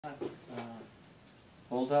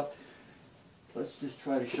Hold up. Let's just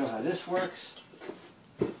try to show how this works.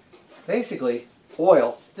 Basically,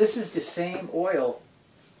 oil. This is the same oil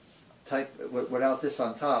type without this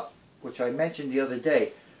on top, which I mentioned the other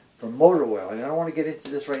day for motor oil. And I don't want to get into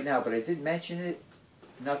this right now, but I did mention it,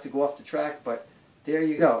 not to go off the track, but there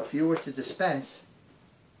you go. If you were to dispense,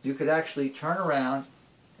 you could actually turn around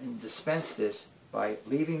and dispense this by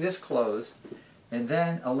leaving this closed and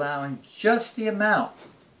then allowing just the amount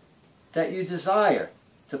that you desire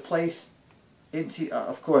to place into,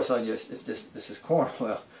 of course, on your, if this is corn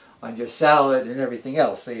oil, on your salad and everything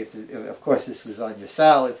else. Say, of course, this was on your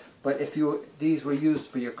salad, but if these were used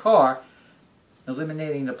for your car,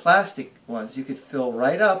 eliminating the plastic ones, you could fill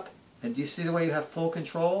right up. And do you see the way you have full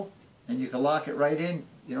control? And you can lock it right in.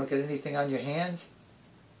 You don't get anything on your hands.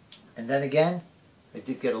 And then again, I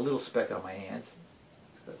did get a little speck on my hands.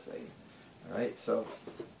 All right, so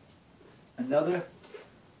another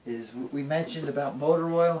is we mentioned about motor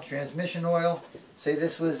oil, transmission oil. Say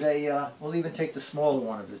this was a, we'll even take the smaller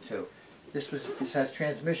one of the two. This has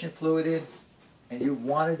transmission fluid in, and you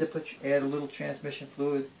wanted to add a little transmission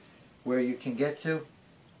fluid where you can get to,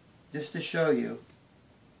 just to show you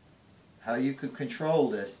how you could control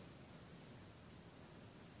this.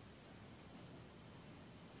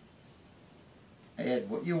 Add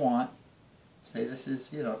what you want. Say this is,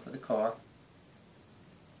 for the car.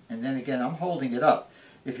 And then again, I'm holding it up.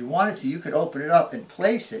 If you wanted to, you could open it up and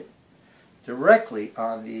place it directly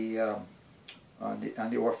on the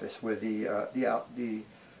orifice where the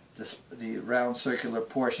round circular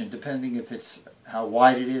portion, depending if it's how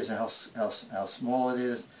wide it is and how small it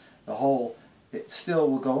is, the hole, it still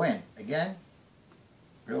will go in. Again,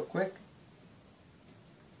 real quick,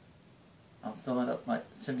 I'm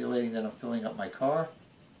simulating that I'm filling up my car,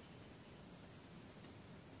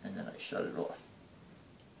 and then I shut it off.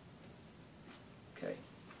 Okay,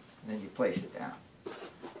 and then you place it down.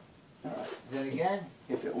 All right. Then again,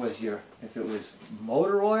 if it was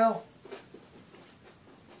motor oil,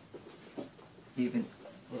 even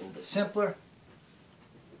a little bit simpler.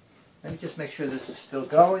 Let me just make sure this is still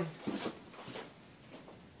going.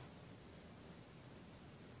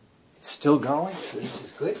 It's still going, so this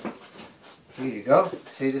is good. Here you go.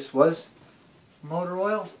 See, this was motor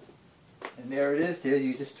oil, and there it is. There,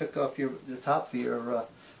 you just took off the top for your.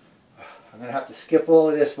 I'm going to have to skip all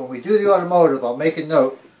of this when we do the automotive. I'll make a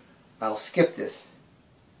note. I'll skip this.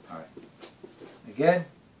 All right. Again,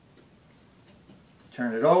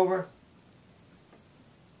 turn it over,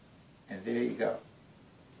 and there you go.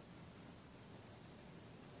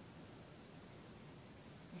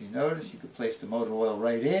 You notice you can place the motor oil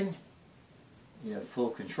right in. You have full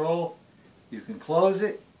control. You can close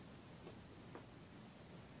it.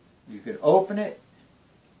 You can open it.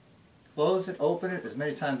 Close it, open it as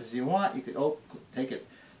many times as you want. You could take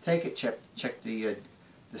it, check the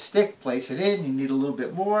stick, place it in. You need a little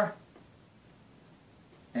bit more.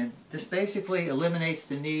 And this basically eliminates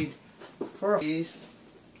the need for these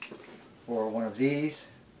or one of these,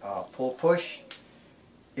 pull push.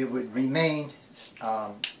 It would remain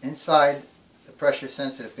inside the pressure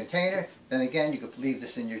sensitive container. Then again, you could leave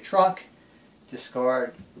this in your trunk,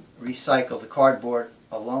 discard, recycle the cardboard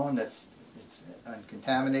alone that's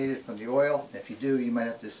uncontaminated from the oil. If you do, you might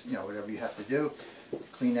have to, whatever you have to do,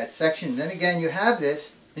 clean that section. Then again, you have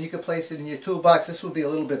this, and you can place it in your toolbox. This will be a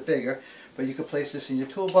little bit bigger, but you can place this in your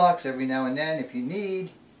toolbox every now and then. If you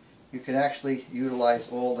need, you can actually utilize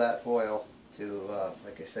all that oil to,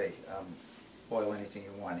 like I say, oil anything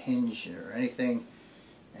you want, hinge or anything,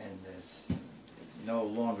 and no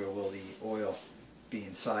longer will the oil be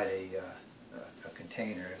inside a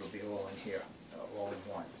container. It'll be all in here, all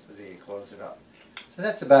in one. So there you close it up. So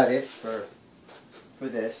that's about it for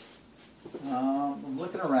this. I'm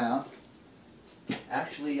looking around.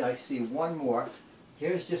 Actually, I see one more.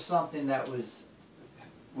 Here's just something that was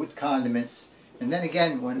with condiments. And then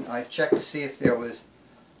again, when I checked to see if there was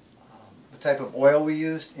the type of oil we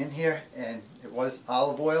used in here, and it was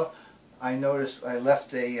olive oil, I noticed I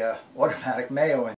left a automatic mayo in.